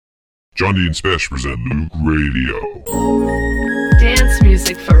Jondi and Spesh present Loöq Radio. Dance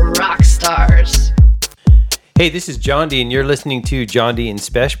music for rock stars. Hey, this is Jondi, and you're listening to Jondi and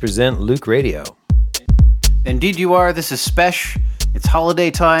Spesh present Loöq Radio. Indeed you are. This is Spesh. It's holiday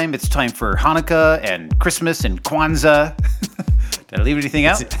time. It's time for Hanukkah and Christmas and Kwanzaa. Did I leave anything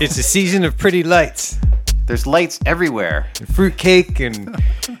out? It's a season of pretty lights. There's lights everywhere. Fruitcake and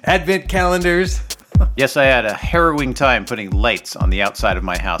advent calendars. Yes, I had a harrowing time putting lights on the outside of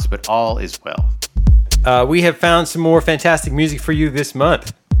my house, but all is well. We have found some more fantastic music for you this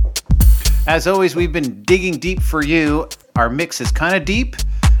month. As always, we've been digging deep for you. Our mix is kind of deep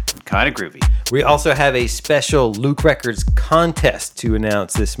and kind of groovy. We also have a special Loöq Records contest to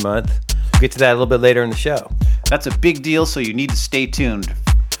announce this month. We'll get to that a little bit later in the show. That's a big deal, so you need to stay tuned.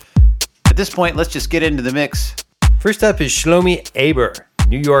 At this point, let's just get into the mix. First up is Shlomi Aber,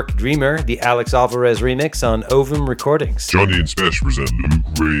 New York Dreamer, the Alex Alvarez remix on Ovum Recordings. Jondi and Spesh present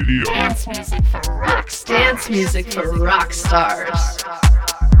Loöq Radio. Dance music for rock stars. Dance music for rock stars.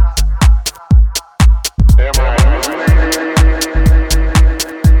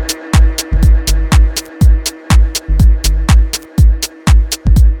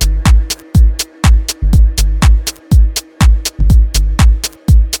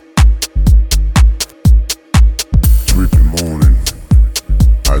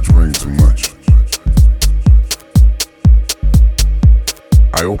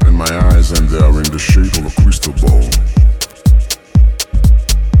 I open my eyes and they are in the shape of a crystal ball.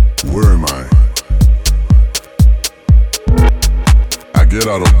 Where am I? I get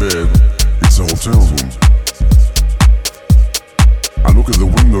out of bed, it's a hotel room. I look at the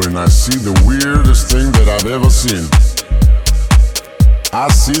window and I see the weirdest thing that I've ever seen. I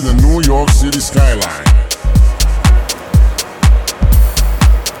see the New York City skyline.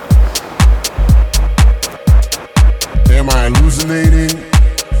 Am I hallucinating?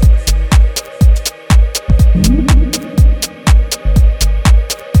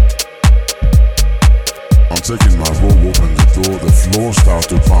 I'm taking my robe, open the door, the floor starts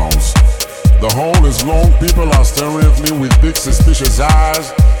to bounce. The hall is long, people are staring at me with big suspicious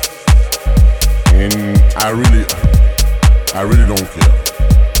eyes. And I really don't care.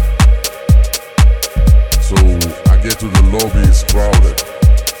 So I get to the lobby, it's crowded,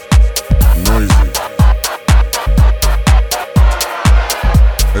 noisy.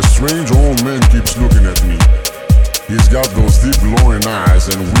 A strange old man keeps looking at me. He's got those deep glowing eyes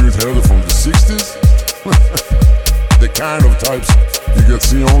and weird hair from the 60s. The kind of types you can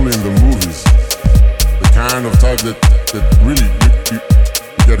see only in the movies. The kind of type that really you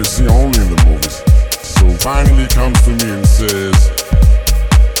get to see only in the movies. So finally he comes to me and says,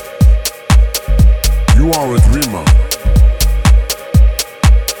 "You are a dreamer.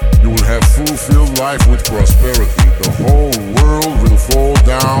 You will have fulfilled life with prosperity. The whole world will fall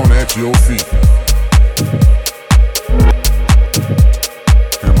down at your feet."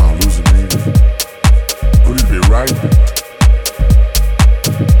 Am I hallucinating? Could it be right?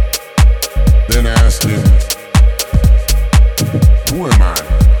 Then I ask him, who am I?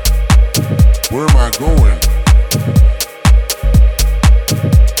 Where am I going?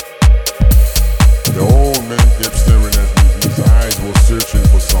 The old man kept staring at me. His eyes were searching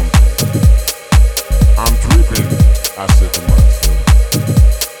for something. I'm tripping, I said to myself.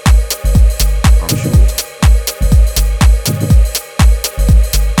 I'm sure.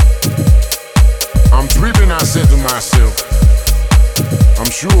 I'm tripping, I said to myself. I'm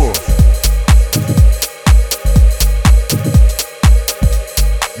sure.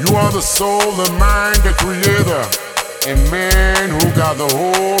 You are the soul, the mind, the creator, and man who got the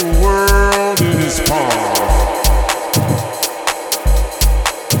whole world in his palm.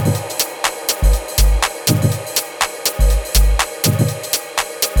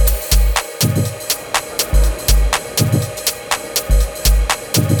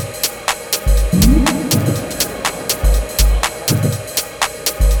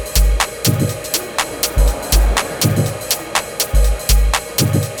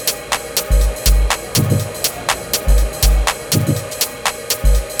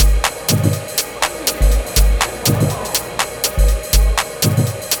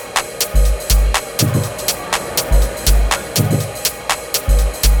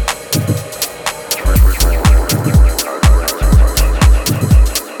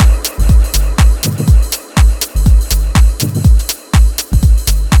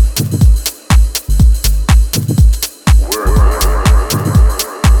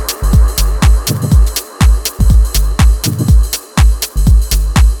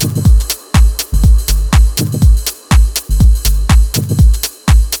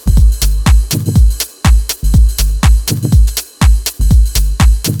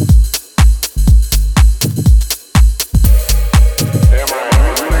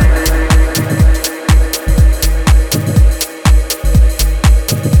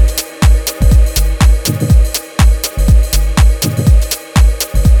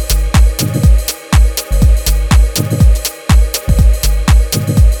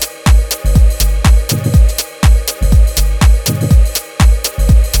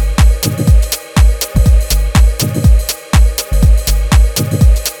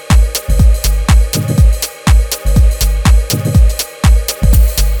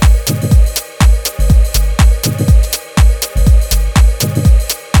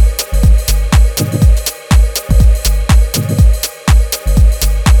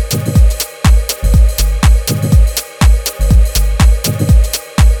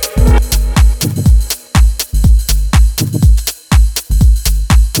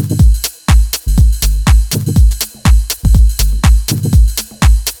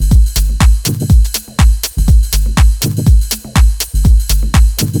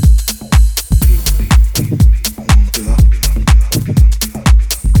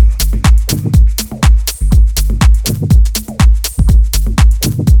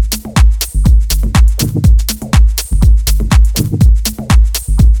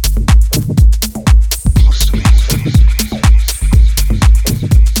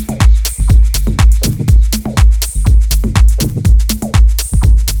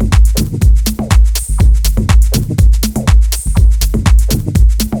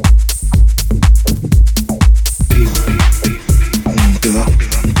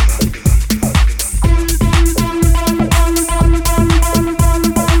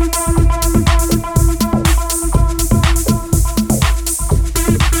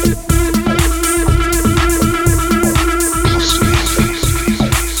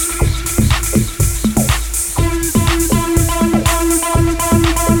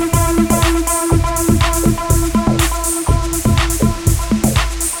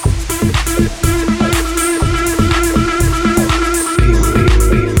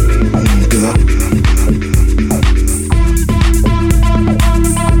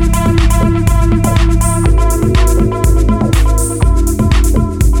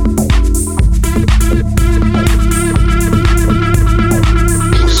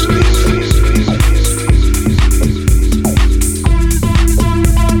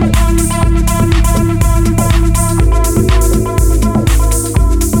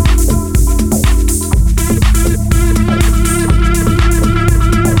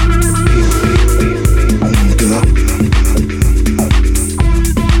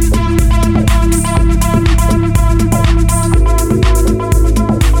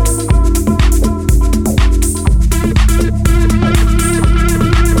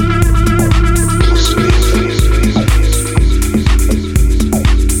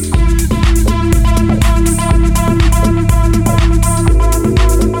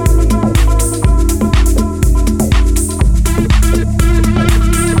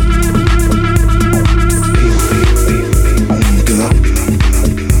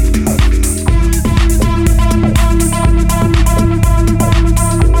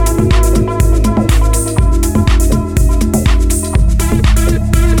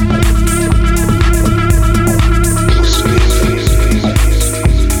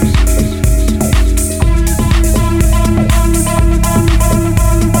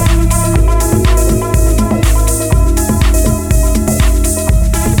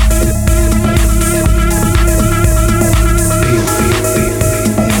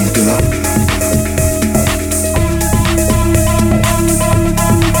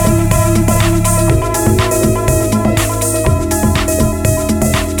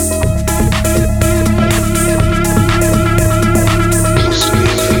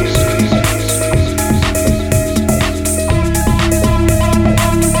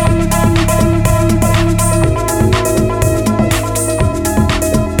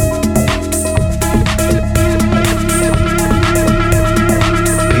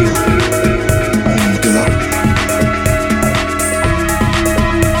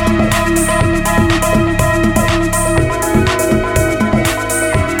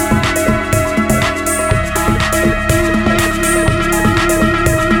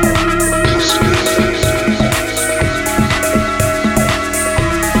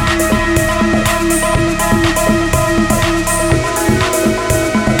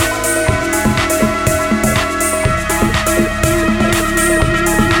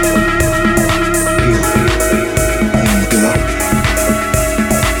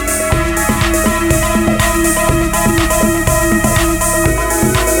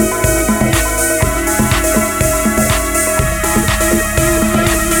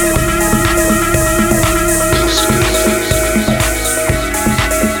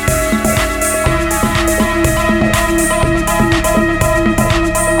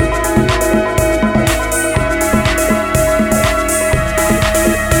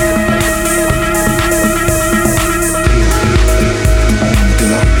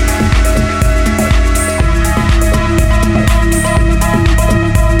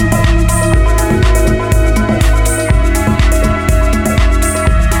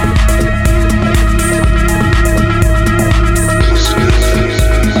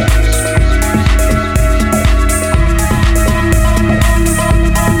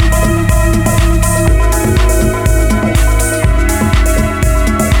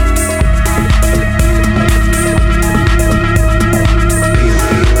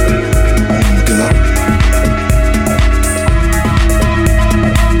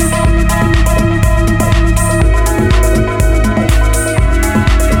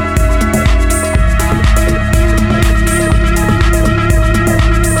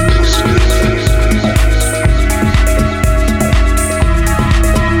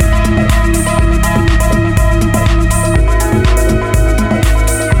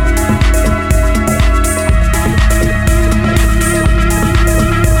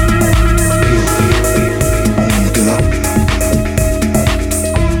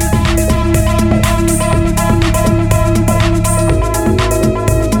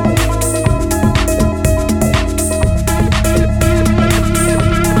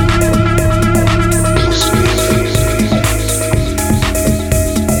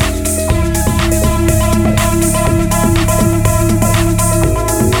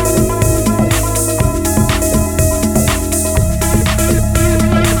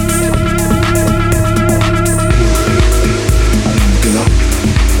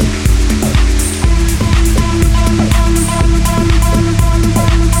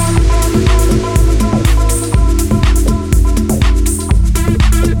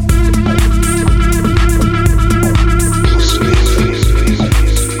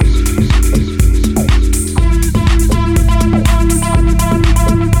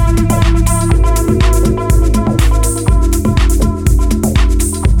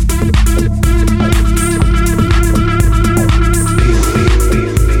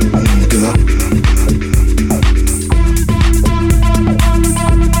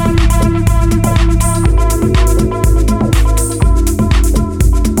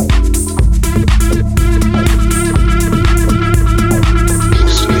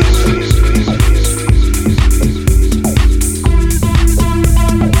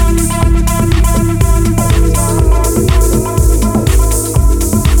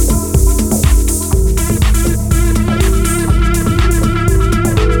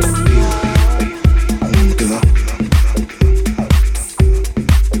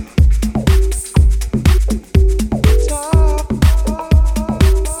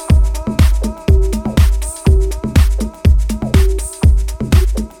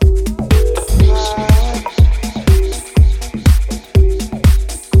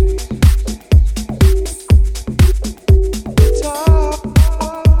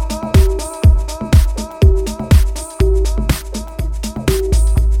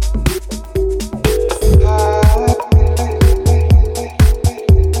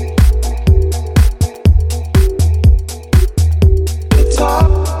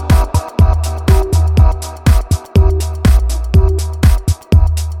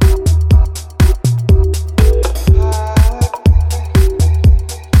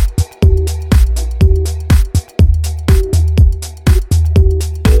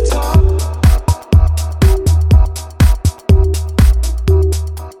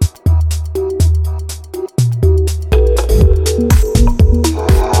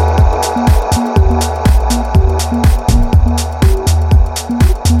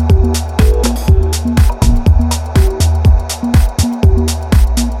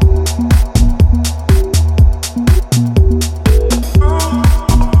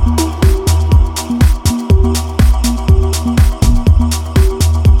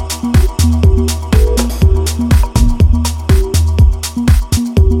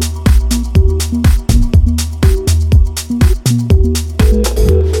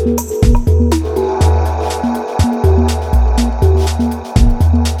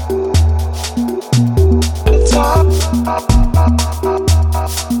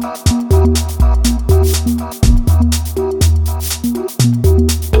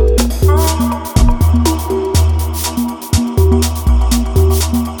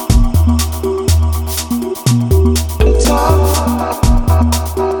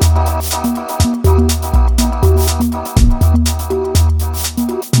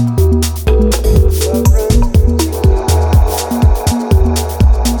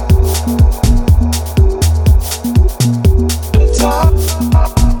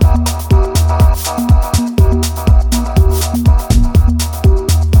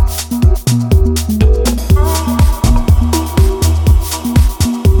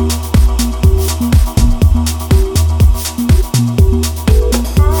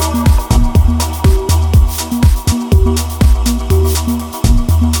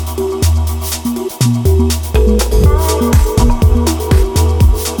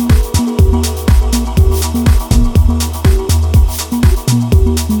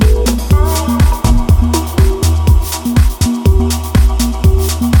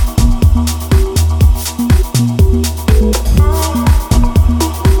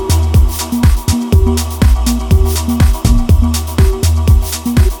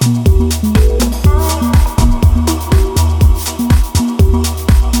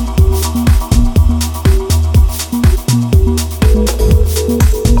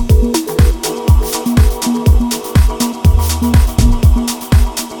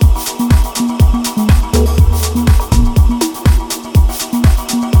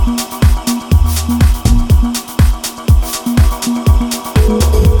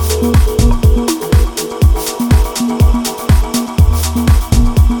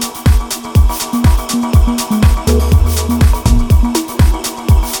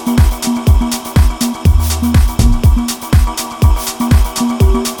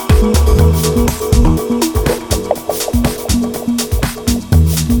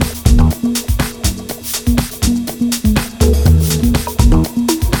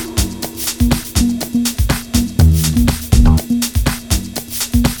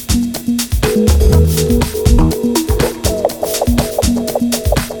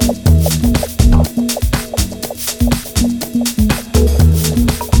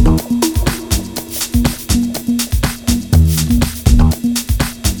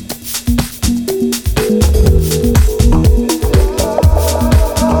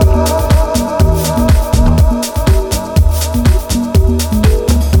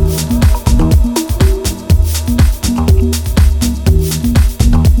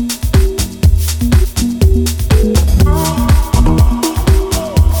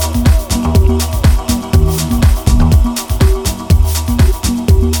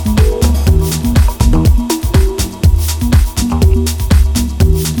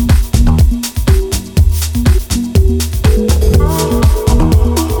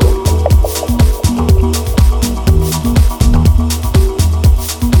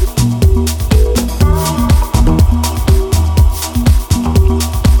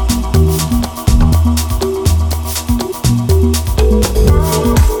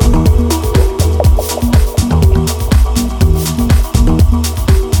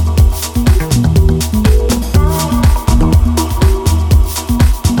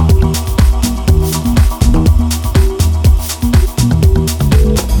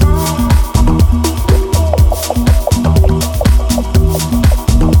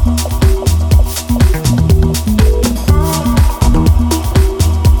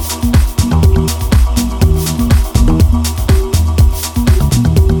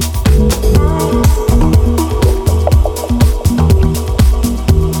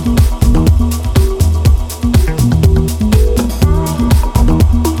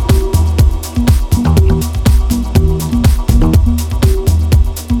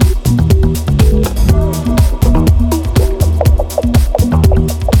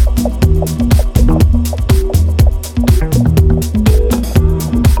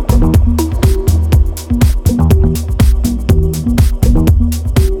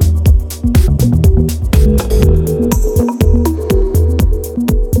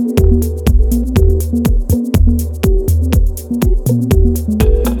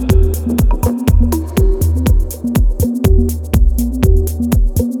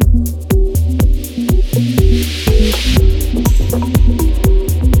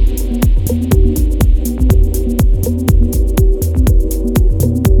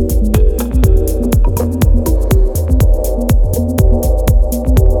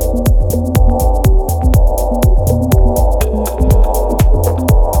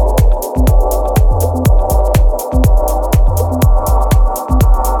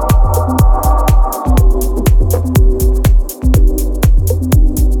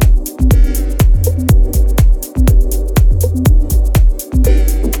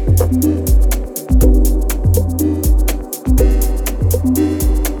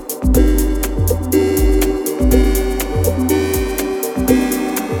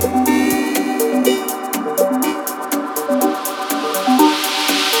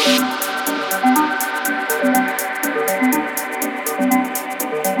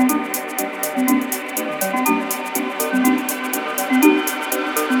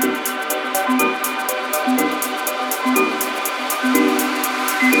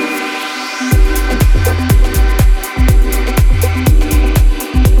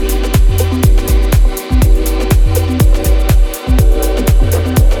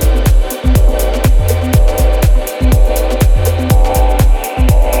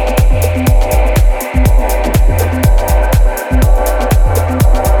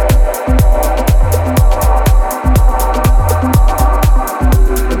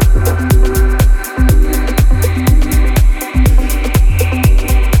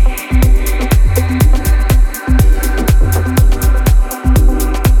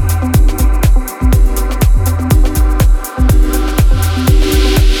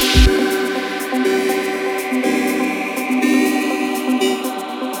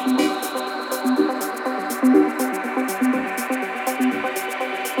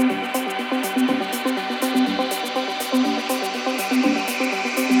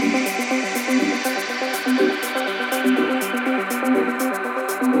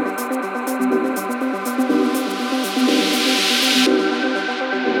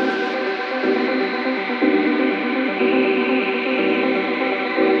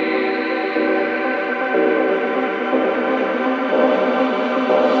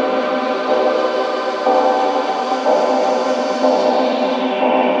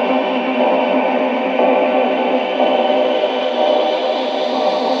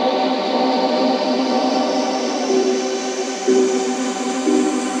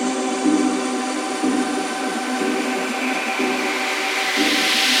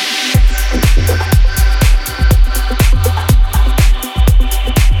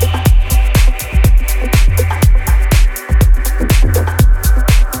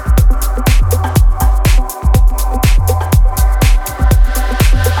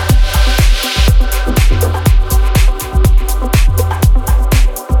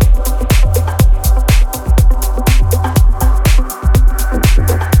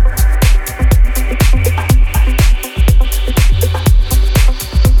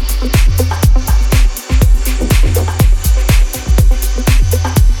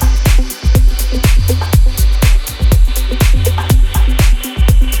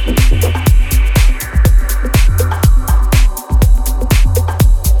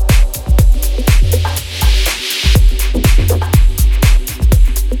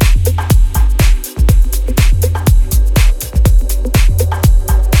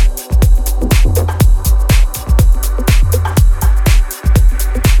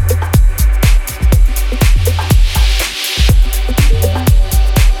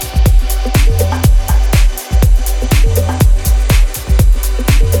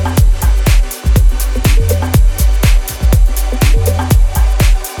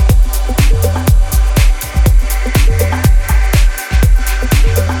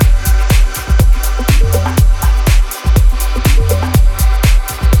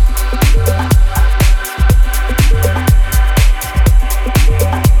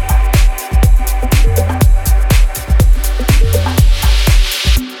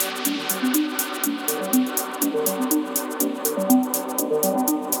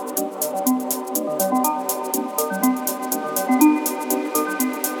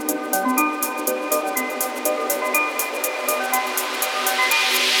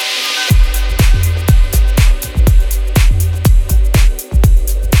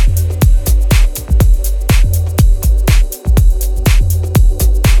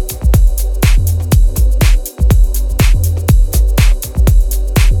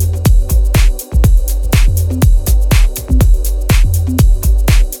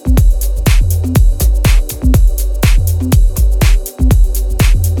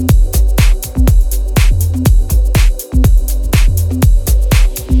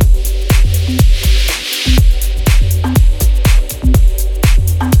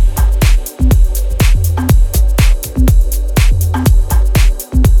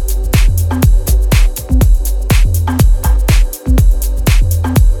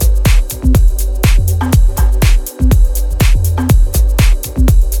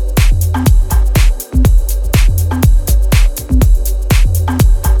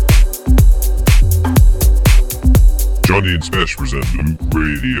 Spesh present Loöq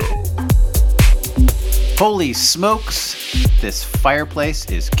Radio. Holy smokes, this fireplace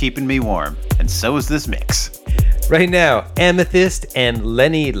is keeping me warm, and so is this mix. Right now, Amethyst and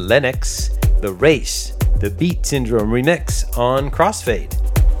Lenny Lennox, The Race, the Beat Syndrome remix on Crossfade.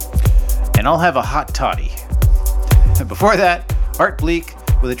 And I'll have a hot toddy. Before that, Art Bleak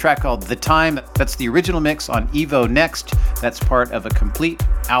with a track called The Time. That's the original mix on Evo Next. That's part of a complete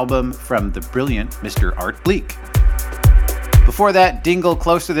album from the brilliant Mr. Art Bleak. Before that, Dingle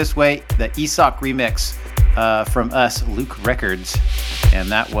Closer This Way, the Isak remix from us, Loöq Records.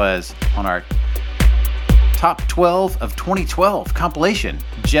 And that was on our Top 12 of 2012 compilation,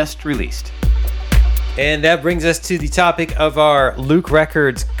 just released. And that brings us to the topic of our Loöq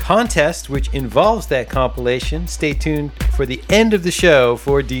Records contest, which involves that compilation. Stay tuned for the end of the show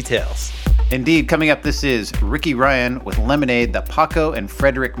for details. Indeed, coming up, this is Ricky Ryan with Lemonade, the Paco and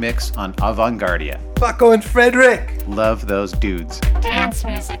Frederick mix on Avantgardia. Paco and Frederick! Love those dudes. Dance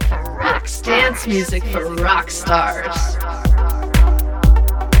music for rocks. Dance music for rock stars.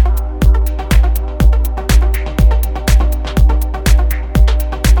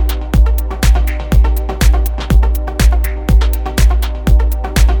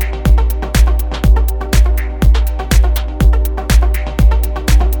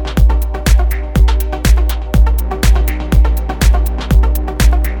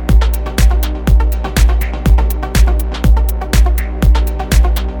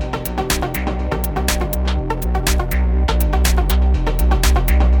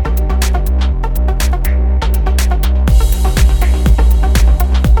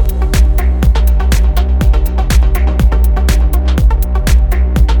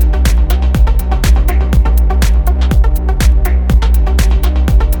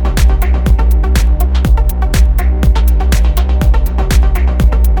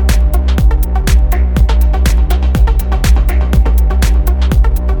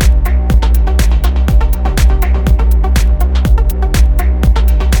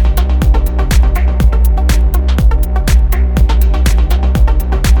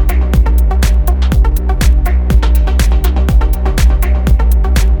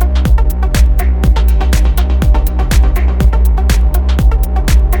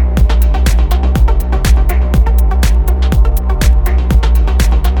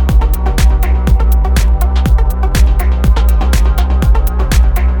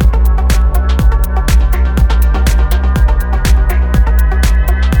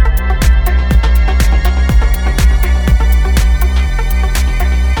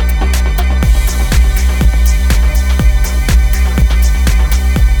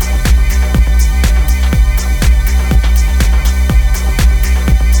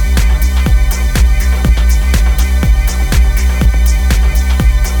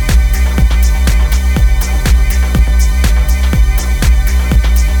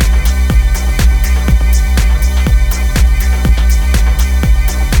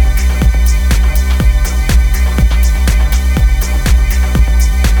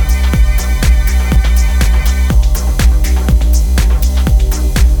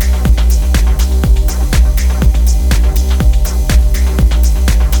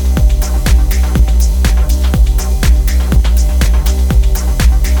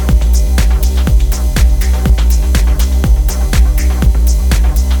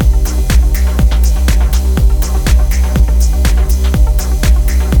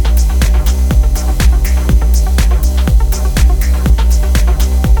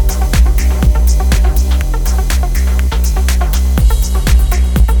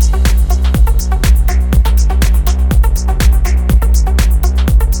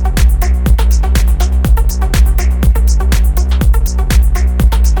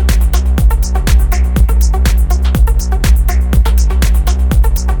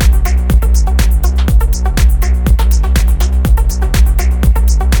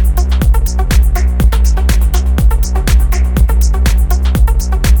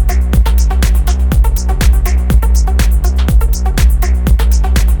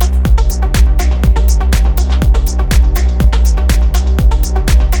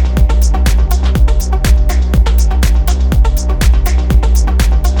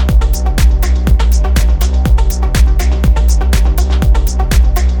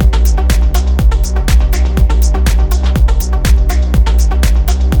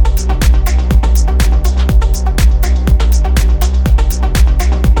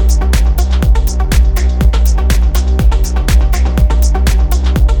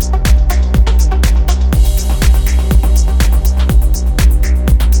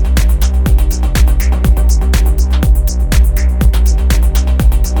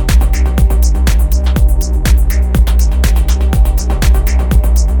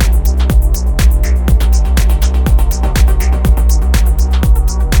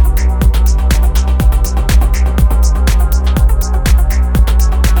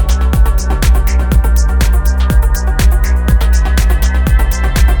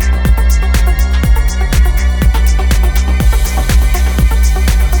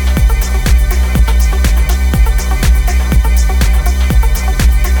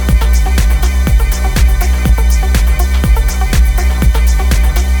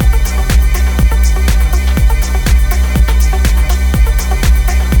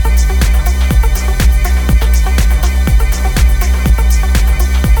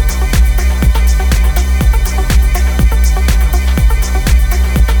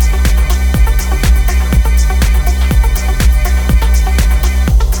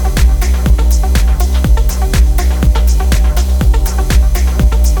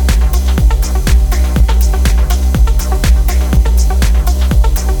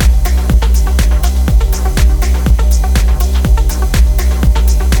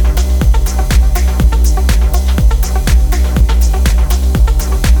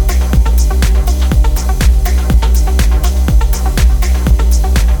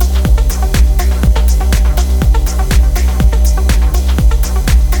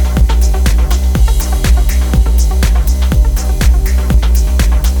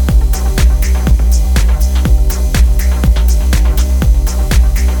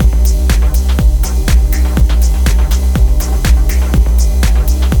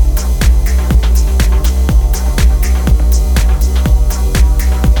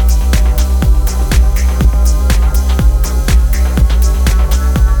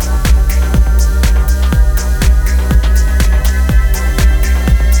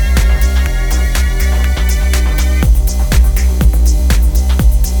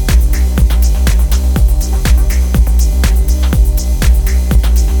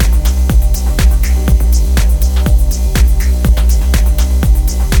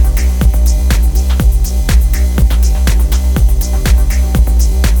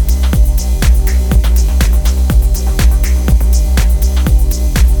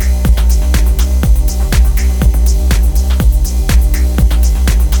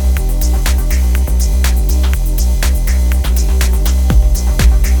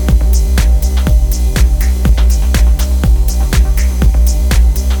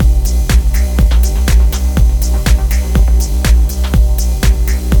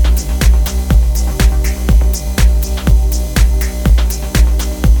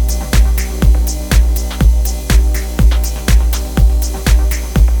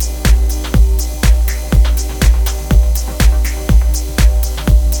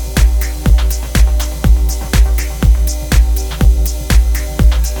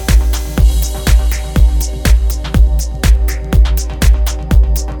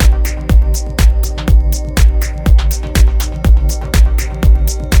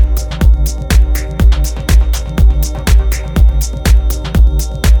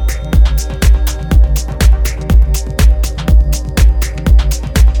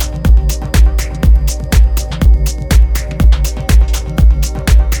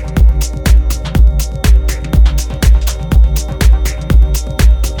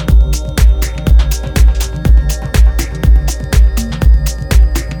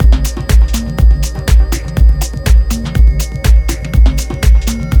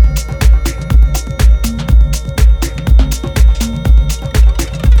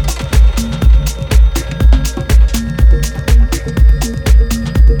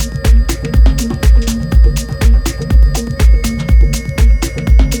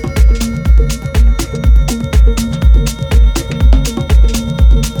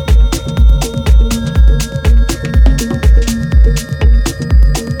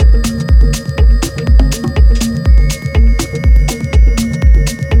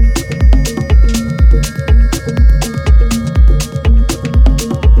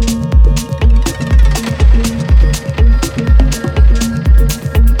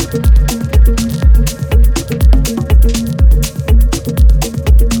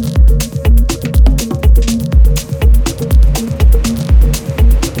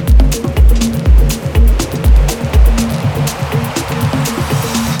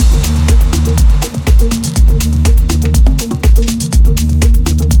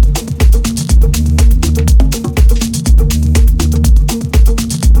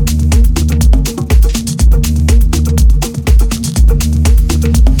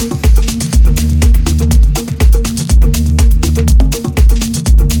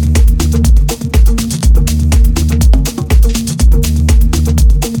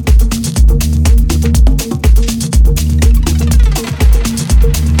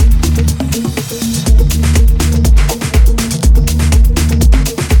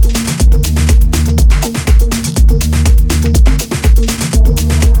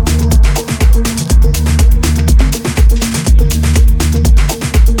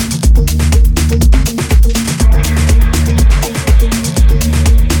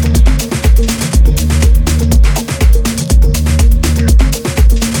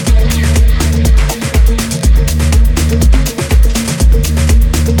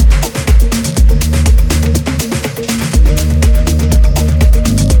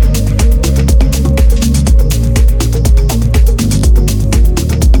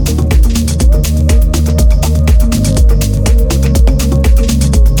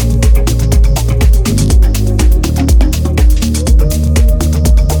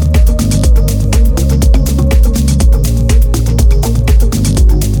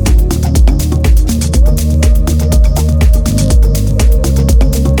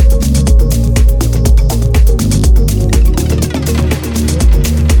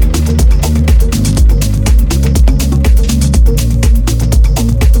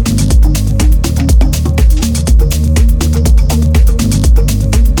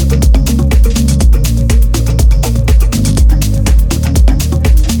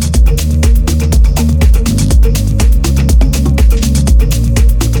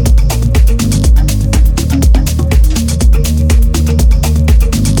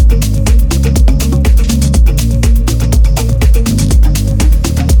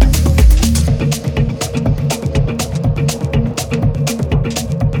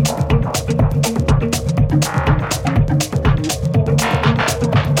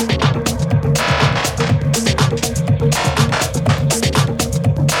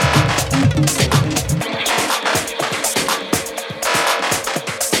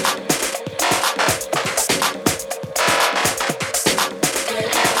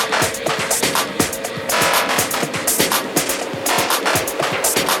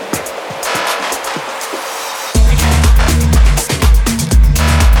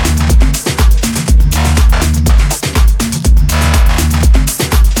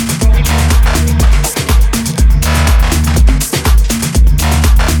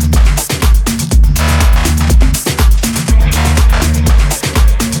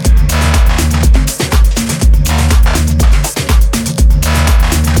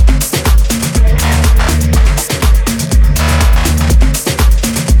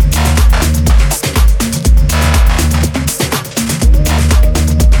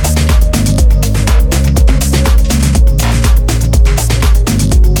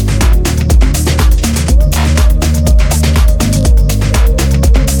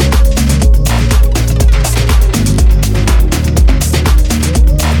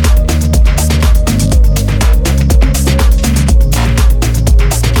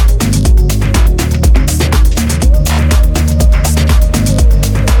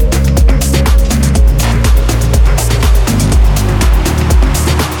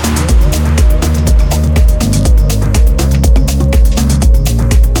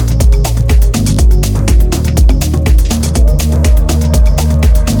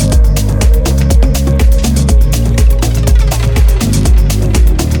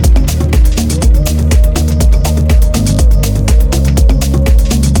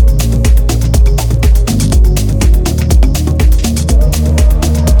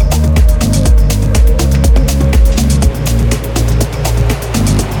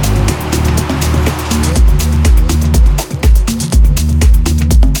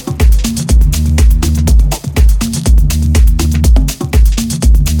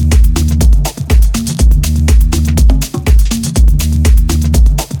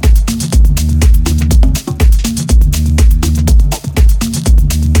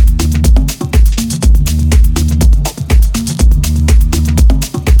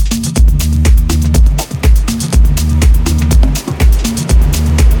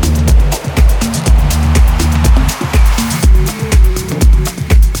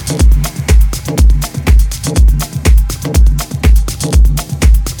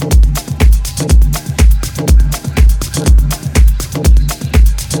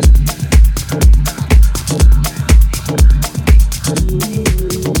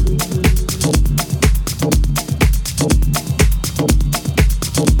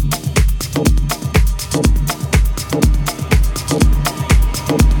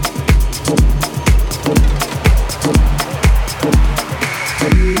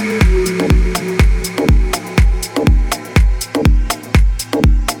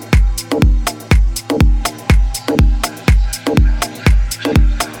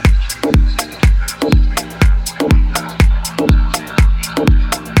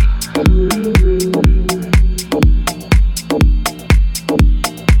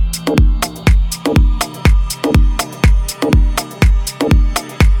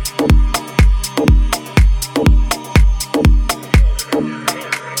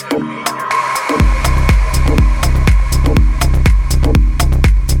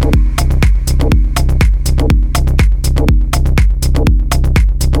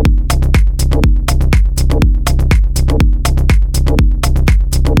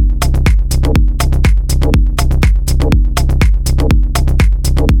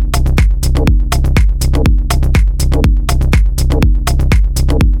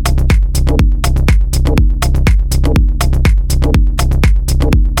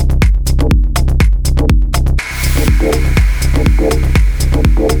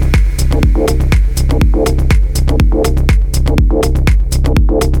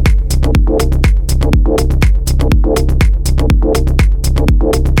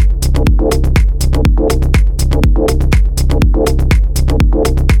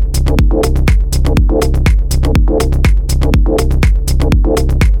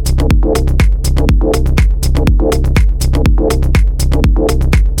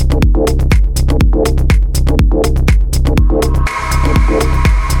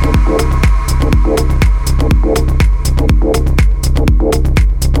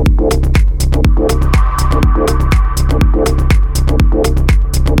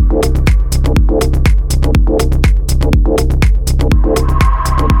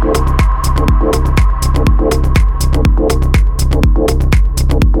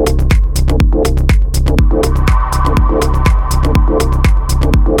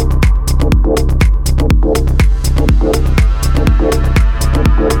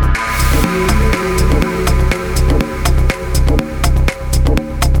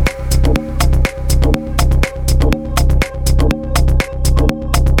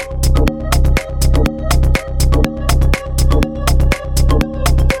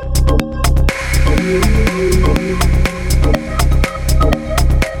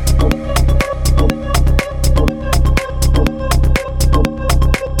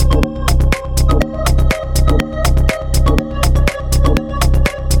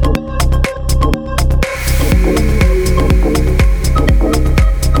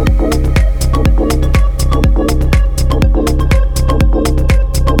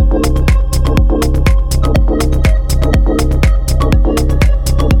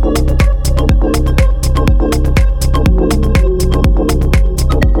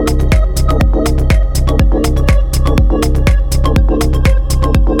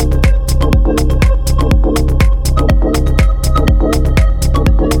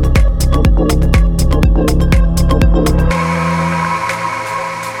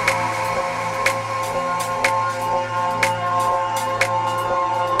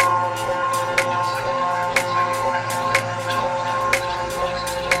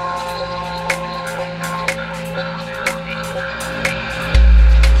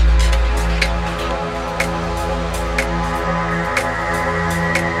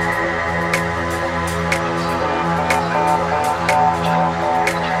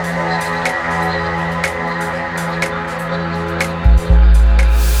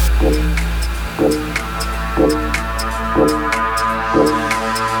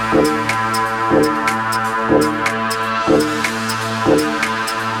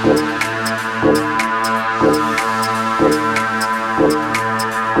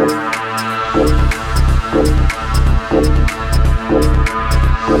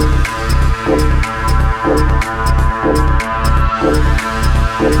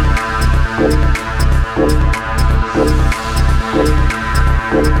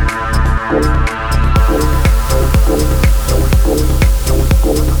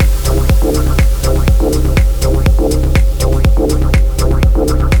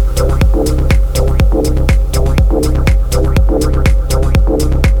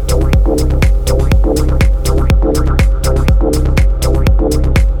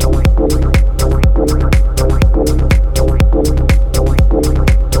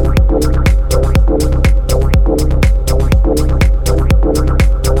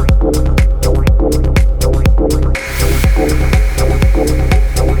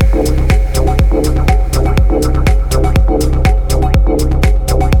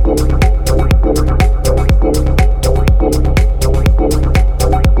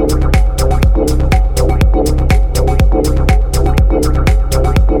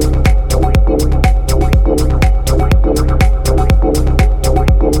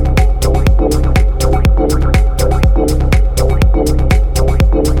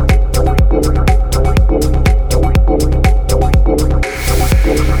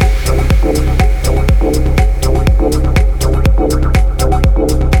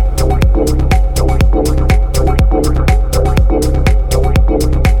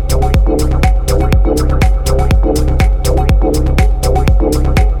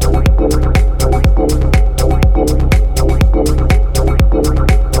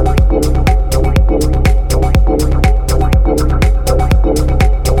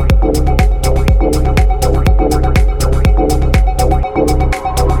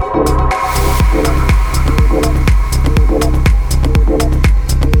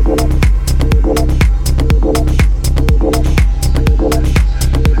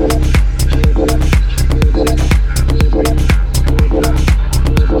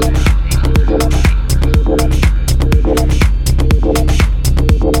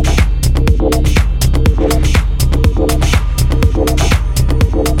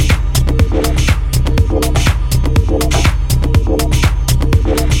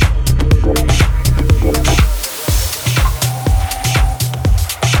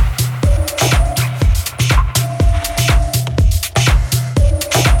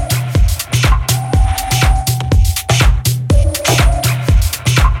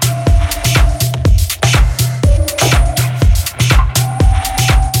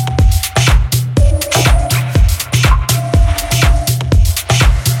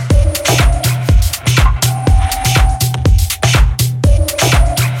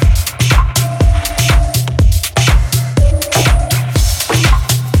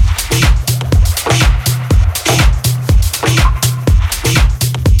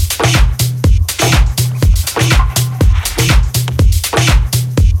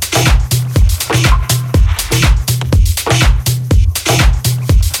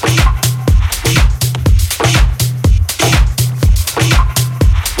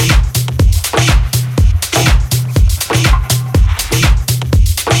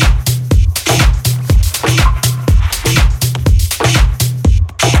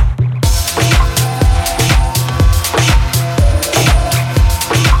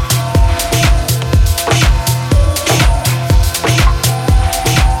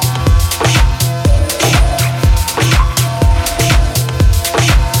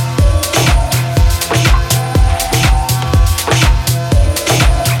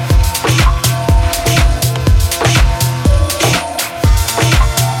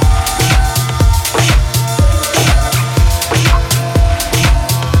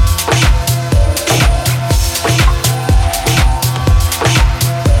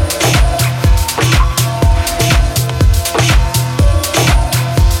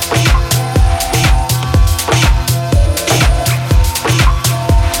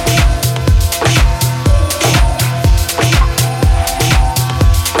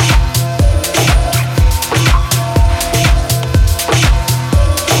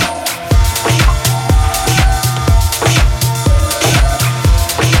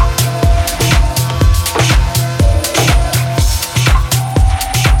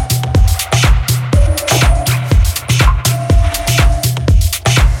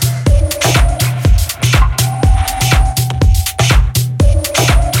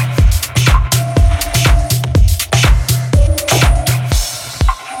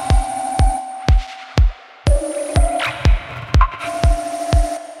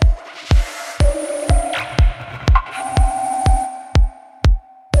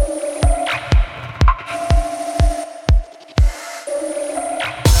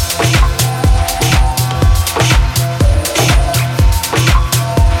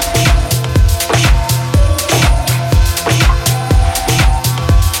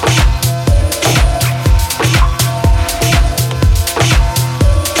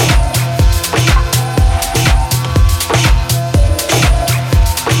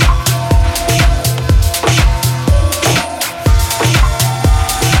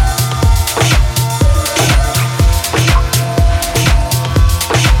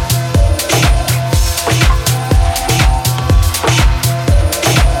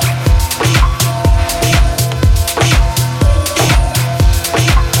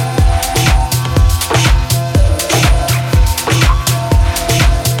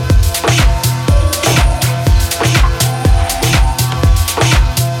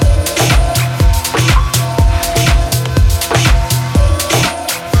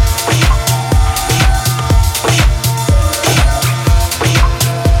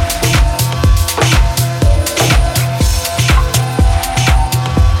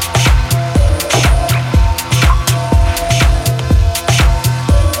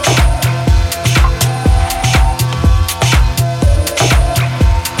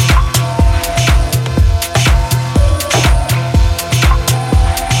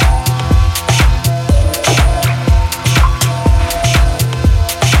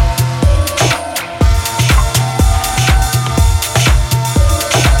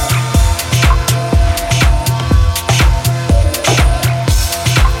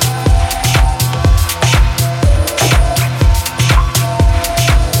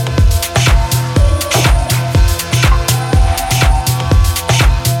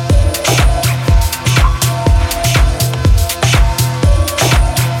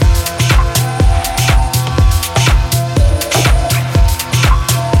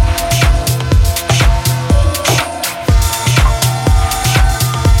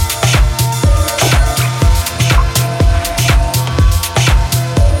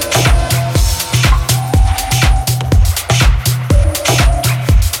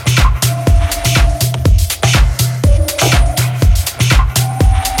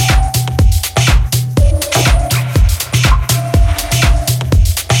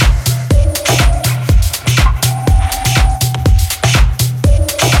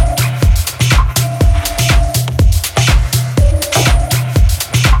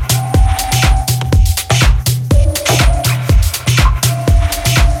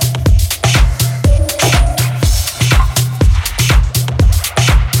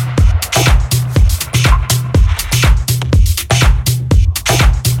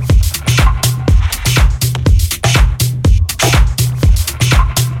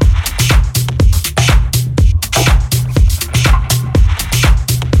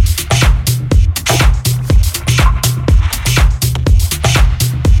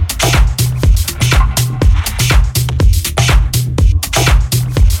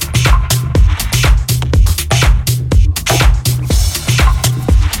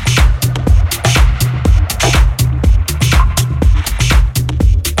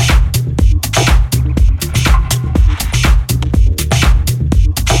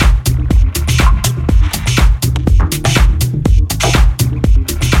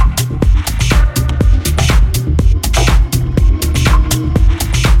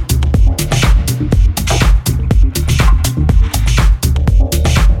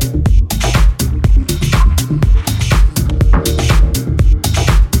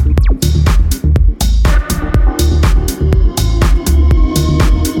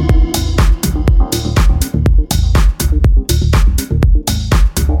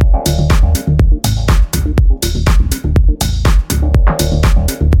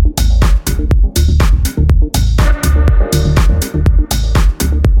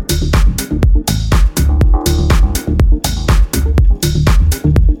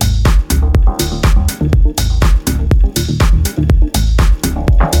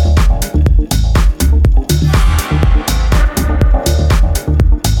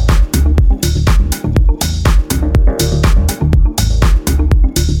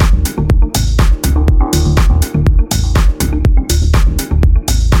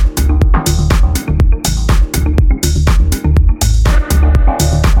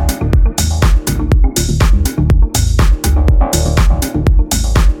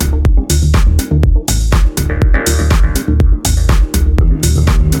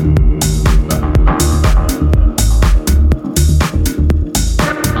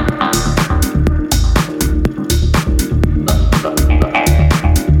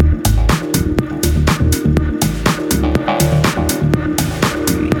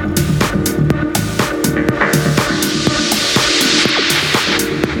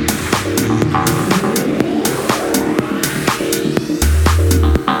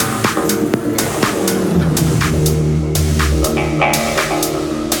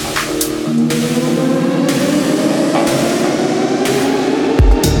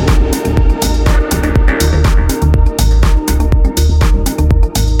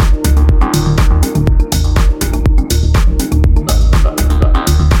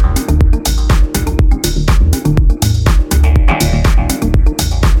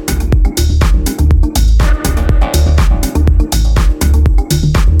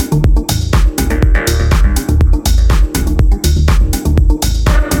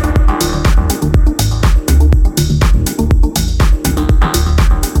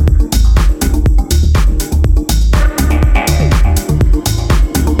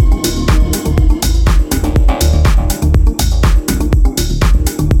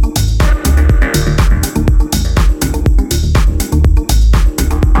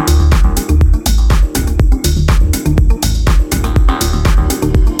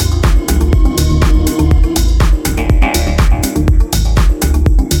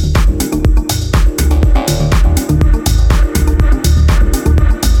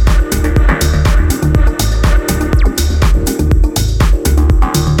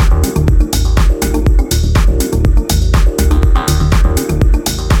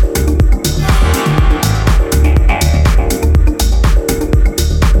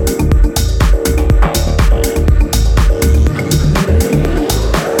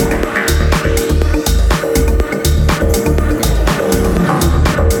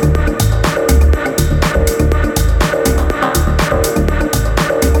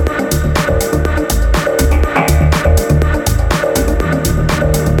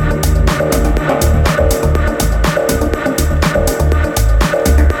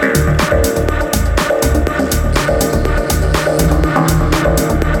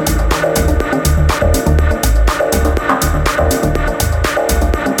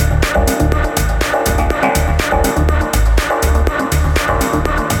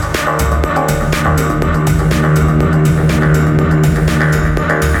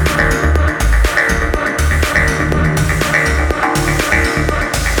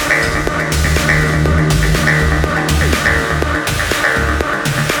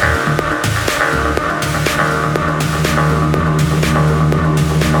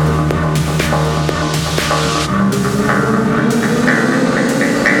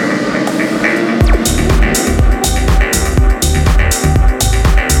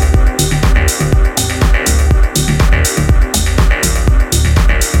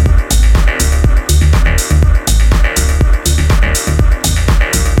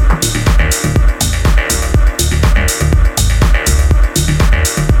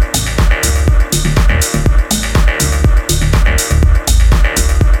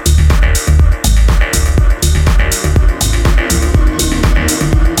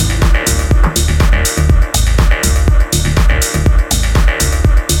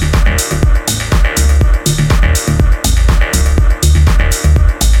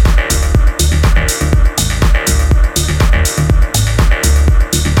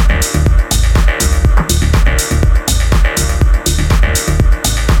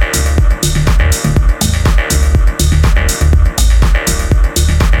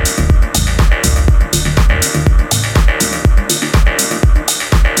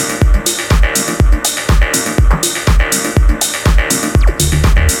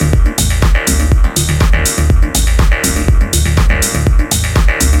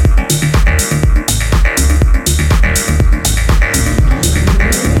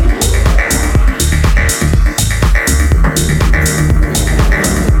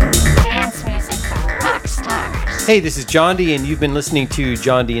 Hey, this is Jondi, and you've been listening to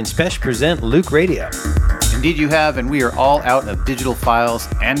Jondi and Spesh present Loöq Radio. Indeed you have, and we are all out of digital files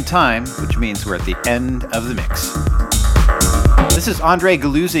and time, which means we're at the end of the mix. This is Andre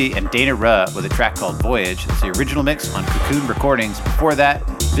Galuzzi and Dana Ruh with a track called Voyage. It's the original mix on Cocoon Recordings. Before that,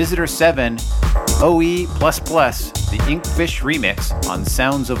 Visitor 7, OE++, the Inkfish remix on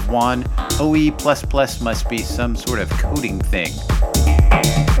Sounds of One. OE++ must be some sort of coding thing.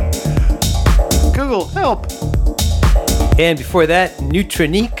 Google, help! And before that,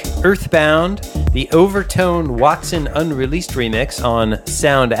 Neutronique, Earthbound, the Overtone Watson unreleased remix on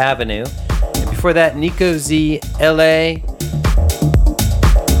Sound Avenue. And before that, Nico Z, LA,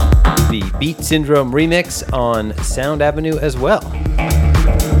 the Beat Syndrome remix on Sound Avenue as well.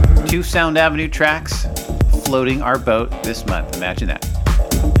 2 Sound Avenue tracks floating our boat this month. Imagine that.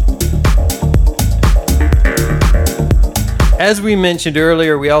 As we mentioned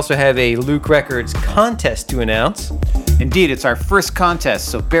earlier, we also have a Loöq Records contest to announce. Indeed, it's our first contest,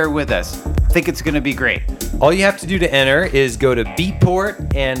 so bear with us. I think it's going to be great. All you have to do to enter is go to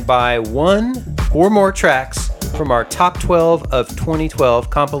Beatport and buy 1 or more tracks from our Top 12 of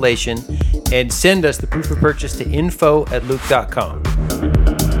 2012 compilation and send us the proof of purchase to info@loöq.com.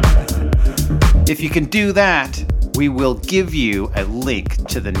 If you can do that, we will give you a link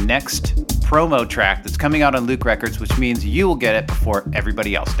to the next promo track that's coming out on Loöq Records, which means you will get it before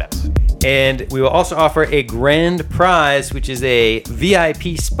everybody else does. And we will also offer a grand prize, which is a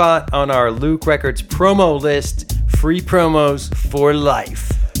VIP spot on our Loöq Records promo list. Free promos for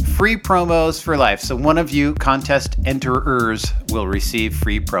life. Free promos for life. So one of you contest enterers will receive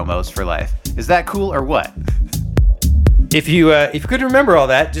free promos for life. Is that cool or what? If you couldn't remember all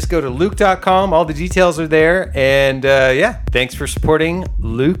that, just go to Loöq.com. All the details are there. And thanks for supporting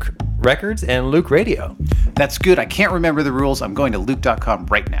Loöq Records and Loöq Radio. That's good. I can't remember the rules. I'm going to Loöq.com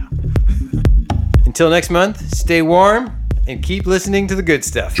right now. Until next month, stay warm and keep listening to the good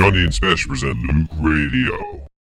stuff. Jondi and Spesh present Loöq Radio.